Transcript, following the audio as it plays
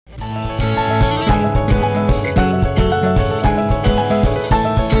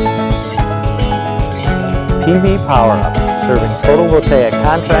PV Power Up, serving photovoltaic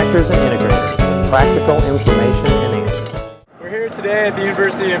contractors and integrators with practical information and answers. We're here today at the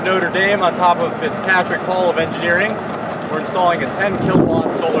University of Notre Dame on top of Fitzpatrick Hall of Engineering. We're installing a 10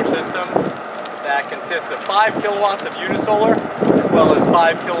 kilowatt solar system that consists of 5 kilowatts of unisolar as well as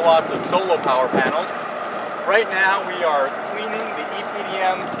 5 kilowatts of solo power panels. Right now we are cleaning the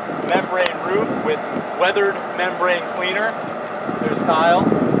EPDM membrane roof with weathered membrane cleaner. There's Kyle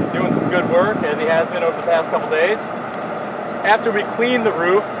doing some good work, as he has been over the past couple days. After we clean the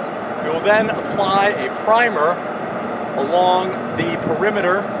roof, we will then apply a primer along the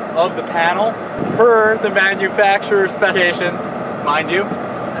perimeter of the panel per the manufacturer's specifications, mind you.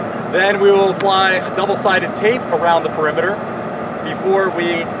 Then we will apply a double-sided tape around the perimeter before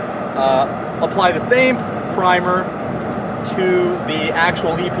we apply the same primer to the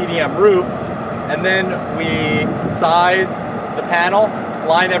actual EPDM roof, and then we size the panel,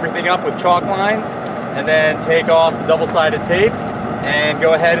 line everything up with chalk lines, and then take off the double-sided tape and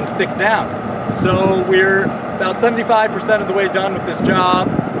go ahead and stick it down. So we're about 75% of the way done with this job.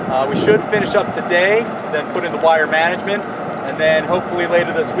 We should finish up today, then put in the wire management, and then hopefully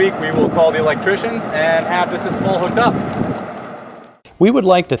later this week we will call the electricians and have the system all hooked up. We would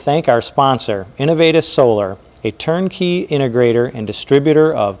like to thank our sponsor, Innovatus Solar, a turnkey integrator and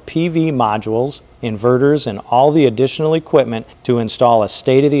distributor of PV modules, inverters, and all the additional equipment to install a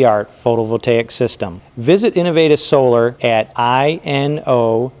state-of-the-art photovoltaic system. Visit Innovatus Solar at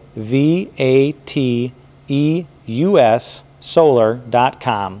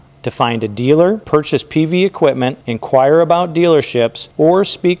INOVATEUSsolar.com to find a dealer, purchase PV equipment, inquire about dealerships, or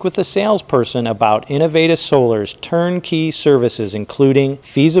speak with a salesperson about Innovatus Solar's turnkey services including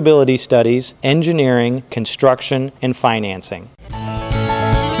feasibility studies, engineering, construction, and financing.